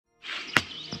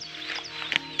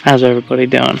How's everybody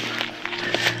doing?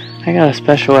 I got a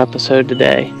special episode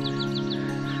today.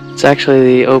 It's actually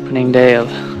the opening day of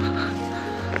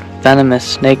venomous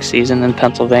snake season in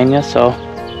Pennsylvania, so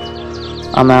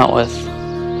I'm out with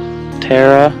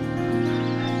Tara,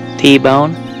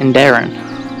 T-Bone, and Darren.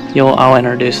 I'll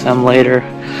introduce them later.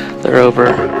 They're over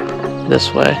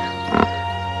this way.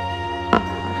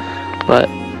 But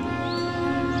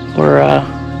we're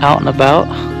out and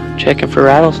about checking for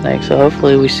rattlesnakes, so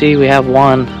hopefully we have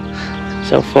one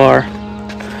so far.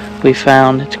 We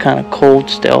found it's kind of cold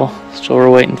still, so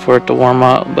we're waiting for it to warm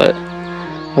up, but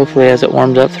hopefully as it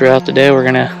warms up throughout the day we're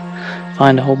gonna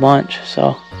find a whole bunch.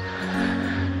 So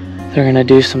they're gonna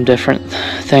do some different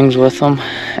things with them,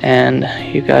 and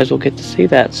you guys will get to see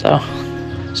that, so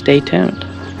stay tuned.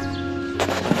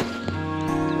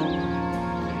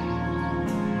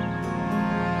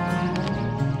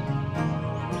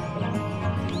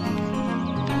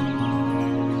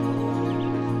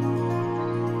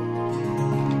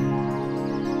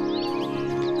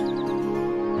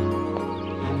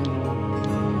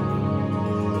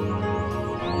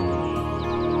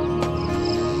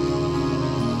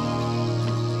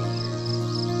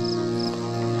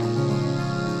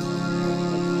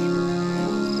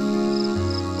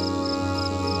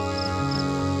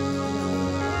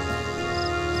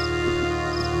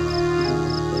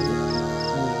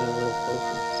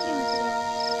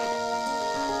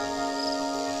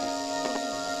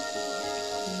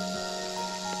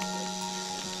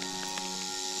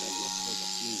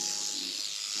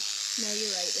 No,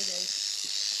 you're right, it is.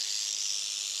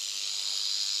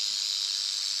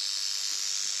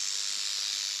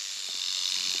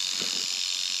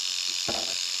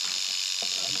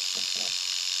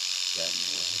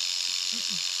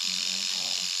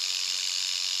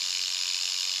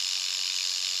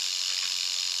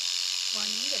 Well,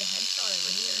 you can get a headshot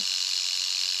over here.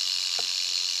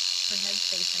 Her head's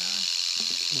facing us.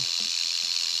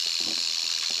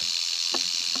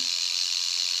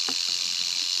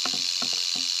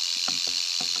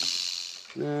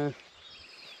 Nah,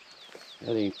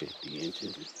 that ain't 50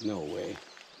 inches. No way.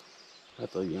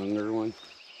 That's a younger one.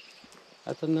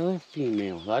 That's another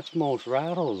female. That's most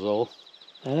rattles, though.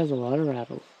 That is a lot of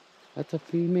rattles. That's a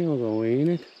female, though, ain't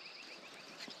it?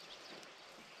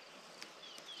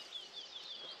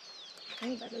 I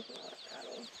think that is a lot of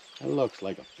rattles. That looks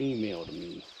like a female to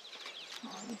me.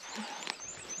 Honestly.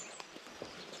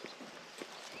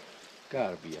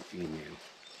 Gotta be a female.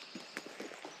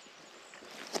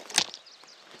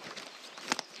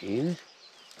 Ain't it?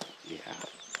 Yeah.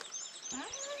 I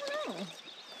don't know.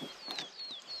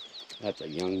 That's a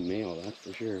young male, that's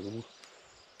for sure. Well,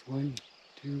 1,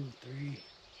 2, 3.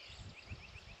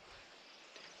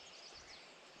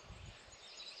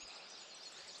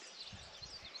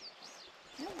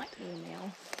 I don't like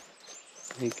female.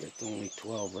 I think it's only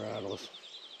 12 rattles.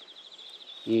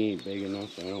 He ain't big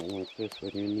enough, so I don't want to fish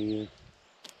with him either.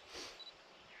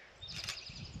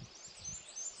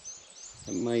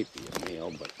 It might be a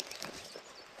male, but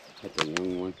that's a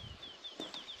young one.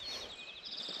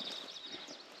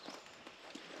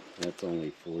 That's only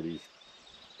 40,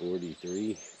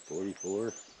 43,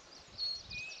 44.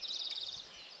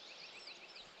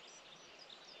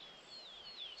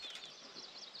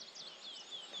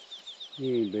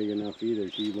 He ain't big enough either,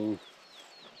 T-Bone.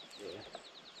 Yeah.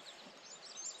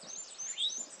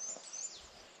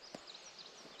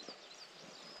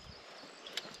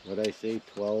 What'd I say?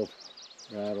 12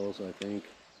 rattles, I think.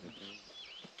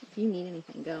 If you need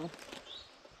anything, go.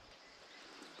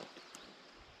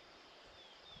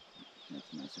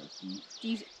 That's my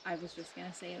SFD. I was just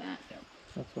gonna say that.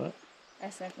 That's what?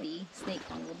 SFD, snake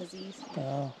fungal disease.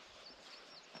 Oh.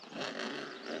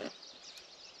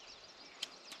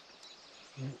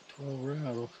 Yeah, 12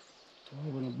 rattles.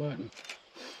 12 in a button.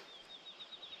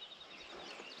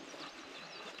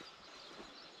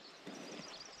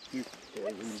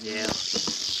 Yeah.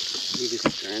 He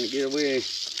just trying to get away.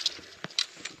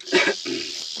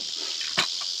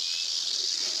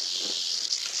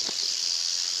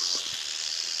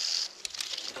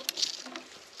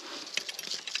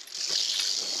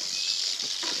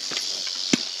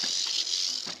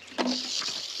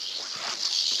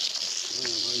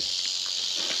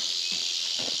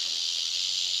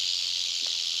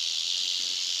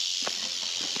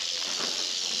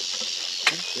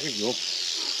 There you go.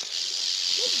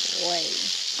 Good boy.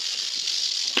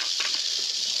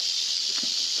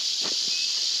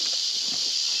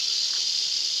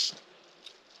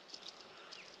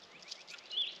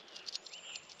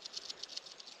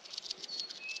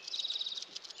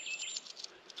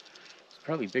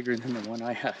 Probably bigger than the one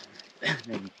I have.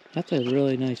 Maybe. That's a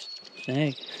really nice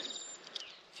snake.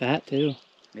 Fat too.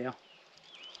 Yeah.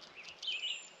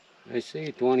 I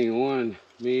say 21,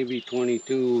 maybe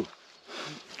 22.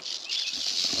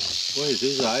 Boy, is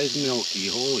his eyes milky.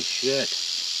 Holy shit.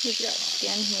 He's got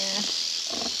skin here.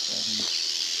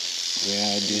 7,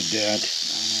 Yeah, I did that.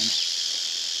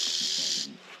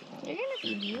 9, You're gonna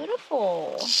be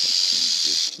beautiful.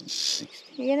 15, 16,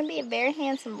 You're gonna be a very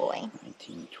handsome boy.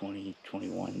 19, 20,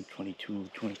 21, 22,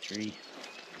 23, 23.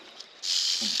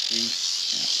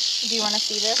 Do you want to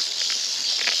see this?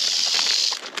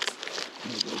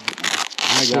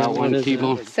 I got one,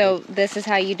 T-Bone. So this is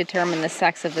how you determine the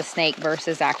sex of the snake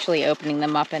versus actually opening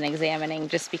them up and examining,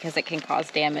 just because it can cause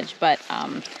damage. But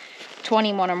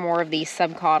 21 or more of these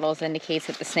subcaudals indicates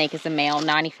that the snake is a male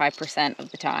 95% of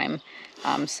the time.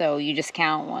 So you just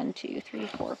count 1, 2, 3,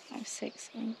 4, 5, 6,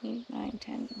 7, 8, 9,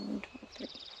 10, 11, 12,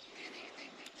 13.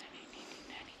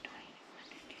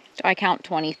 I count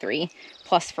 23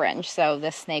 plus fringe, so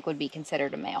this snake would be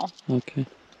considered a male. Okay.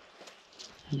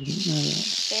 I didn't know that.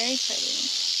 Very pretty.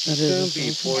 That It's gonna is be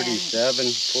awesome. 47,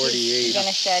 He's 48.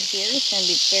 gonna shed here. He's gonna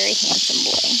be a very handsome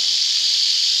boy.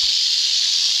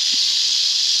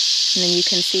 And then you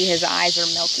can see his eyes are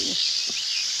milky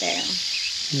there.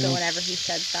 Yeah. So whenever he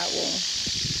sheds, that will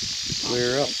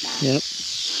Clear up. like that. Yep.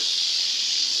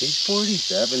 He's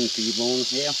 47, T-Bone.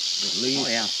 Yeah. At least. Oh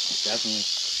yeah, definitely.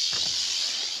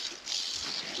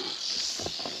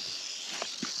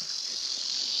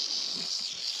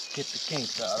 Get the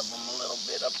kinks out of him a little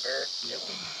bit up there. Yep.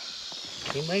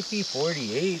 He might be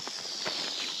 48.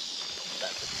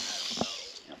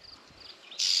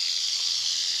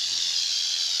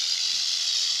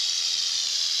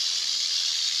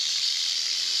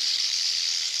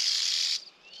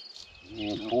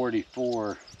 And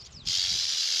 44.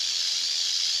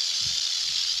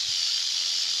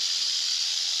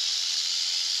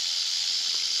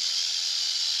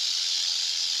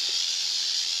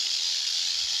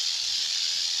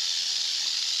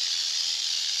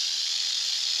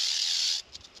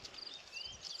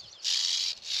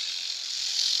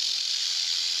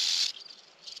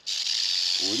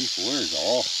 Is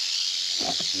all.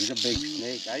 He's a big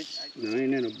snake.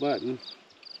 9 and a button.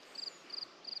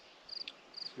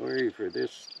 Sorry for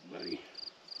this, buddy.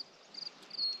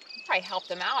 Probably helped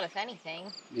him out, if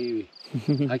anything. Maybe.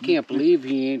 I can't believe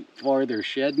he ain't farther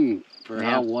shedding for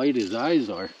Yeah. how white his eyes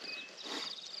are.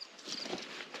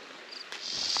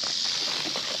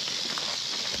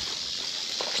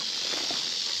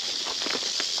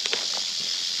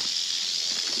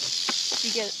 Did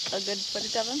you get a good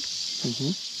footage of him?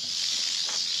 Mm-hmm.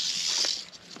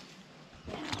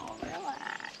 Now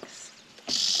relax.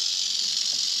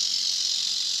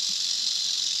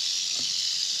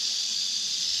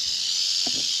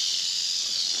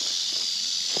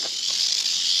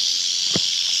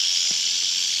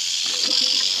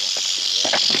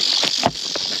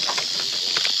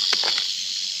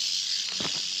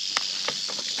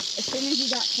 As soon as he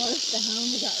got close to home,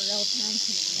 he got real tense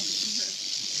and everything hurt.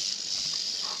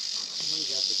 He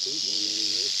got the food one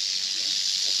anyway.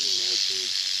 That'd be my food.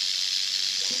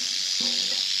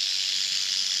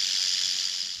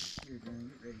 You're gonna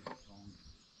get ready for home.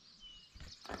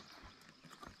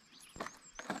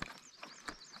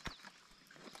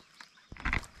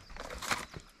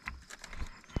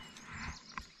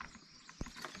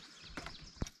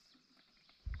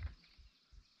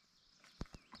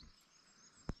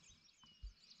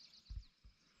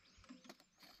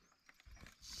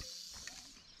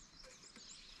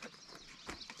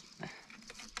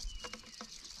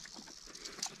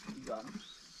 You got him.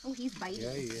 Oh, he's biting.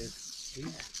 Yeah, he is.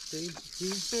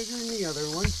 He's bigger than the other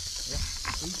one. Yeah.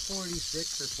 He's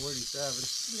 46 or 47.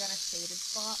 You got a shaded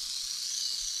spot?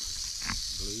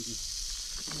 Bleeding.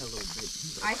 Yeah, a little bit.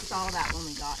 I saw that when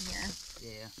we got here.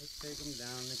 Yeah. Let's take him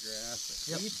down the grass.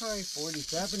 Yep. He's probably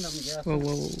 47, I'm guessing. Whoa,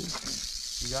 whoa, whoa.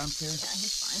 You got him, Terry? Yeah,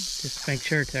 he's fine. Just make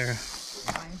sure, Tara.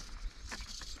 Fine.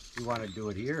 You want to do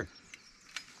it here?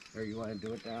 Or you want to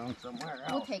do it down somewhere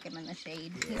else? We'll take him in the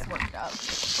shade. He's worked up.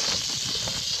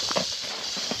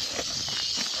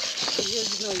 He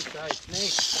is a nice sized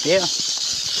snake. Yeah.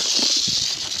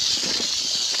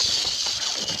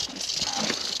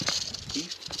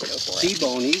 Go for it.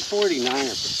 T-Bone, he's 49 or I'm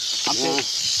 40,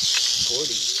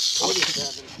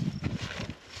 47.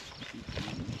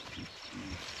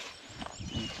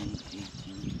 17, 18,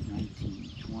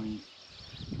 19, 20,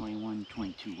 21,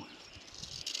 22.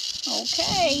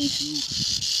 Okay.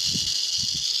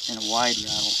 And a wide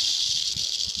rattle.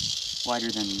 Wider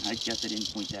than, I guess I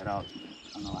didn't point that out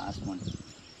on the last one.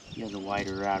 He has a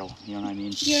wider rattle, you know what I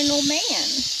mean? You're an old man.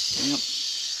 Yep.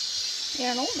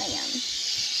 You're an old man.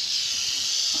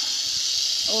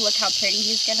 Oh, look how pretty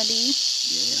he's gonna be.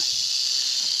 Yeah.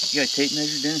 You got tape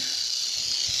measure, Dan?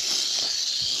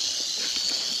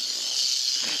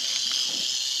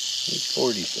 It's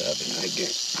 47.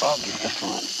 I'll get the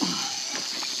front.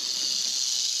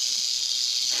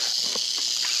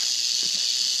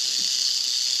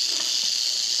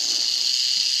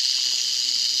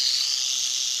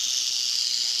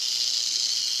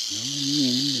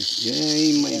 Yeah,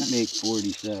 he might make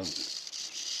 47.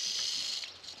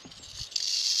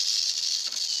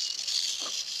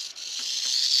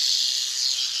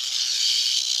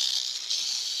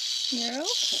 You're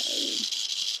okay.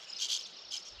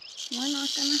 We're not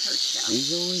gonna hurt you.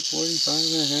 He's only 45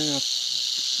 and a half.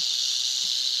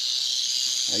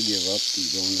 I give up.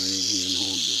 He's don't even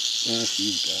hold this. That's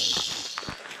you guys.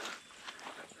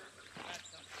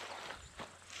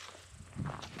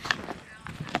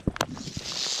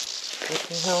 What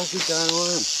the hell's he got on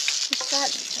him? It's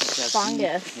that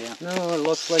fungus. Yeah. No, it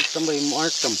looks like somebody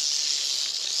marked him.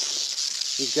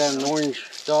 He's got an orange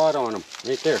dot on him.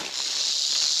 Right there.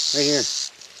 Right here.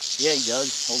 Yeah, he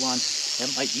does. Hold on. You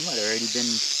might have already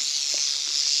been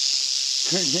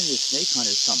turned into a snake hunt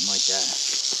or something like that.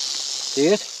 See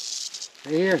it?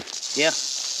 Right here. Yeah.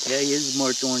 Yeah, he is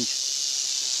marked orange.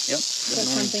 Yep. Is that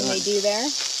something they do there?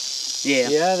 Yeah.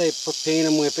 Yeah, they paint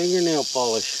him with fingernail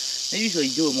polish. They usually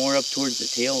do it more up towards the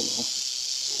tail, though.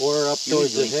 Or up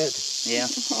towards the head. Yeah.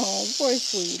 Oh, poor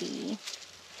sweetie.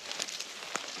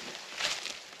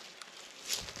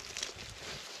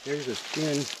 There's a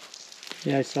skin.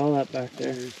 Yeah, I saw that back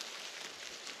there.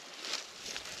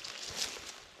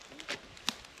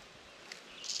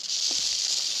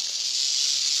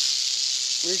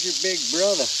 Where's your big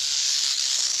brother?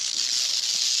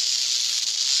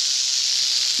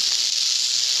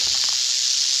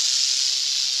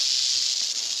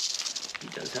 He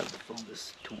does have the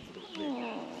fungus to him a little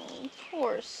bit. Oh,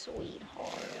 poor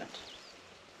sweetheart.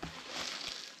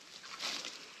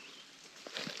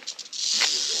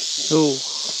 Oh,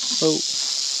 oh,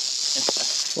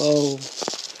 whoa.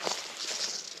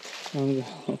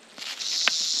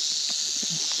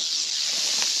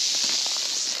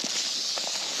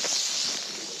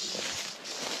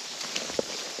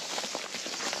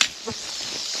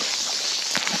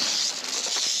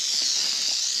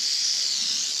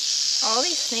 All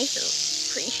these snakes are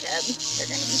pre-shed. They're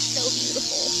gonna be so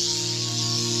beautiful.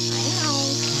 I know.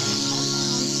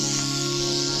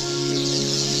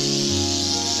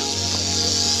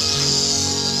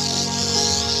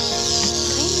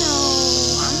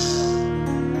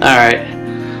 Alright,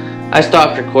 I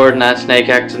stopped recording that snake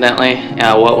accidentally.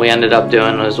 What we ended up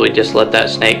doing was we just let that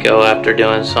snake go after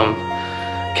doing some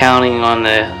counting on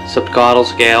the subcaudal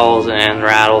scales and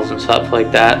rattles and stuff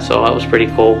like that, so that was pretty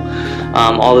cool.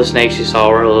 All the snakes you saw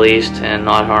were released and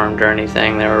not harmed or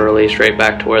anything. They were released right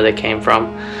back to where they came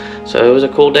from. So it was a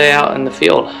cool day out in the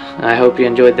field. I hope you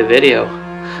enjoyed the video.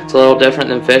 It's a little different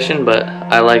than fishing, but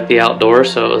I like the outdoors,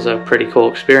 so it was a pretty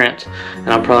cool experience. And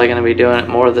I'm probably going to be doing it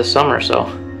more this summer, so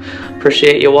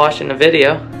appreciate you watching the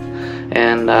video,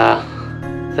 and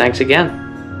thanks again.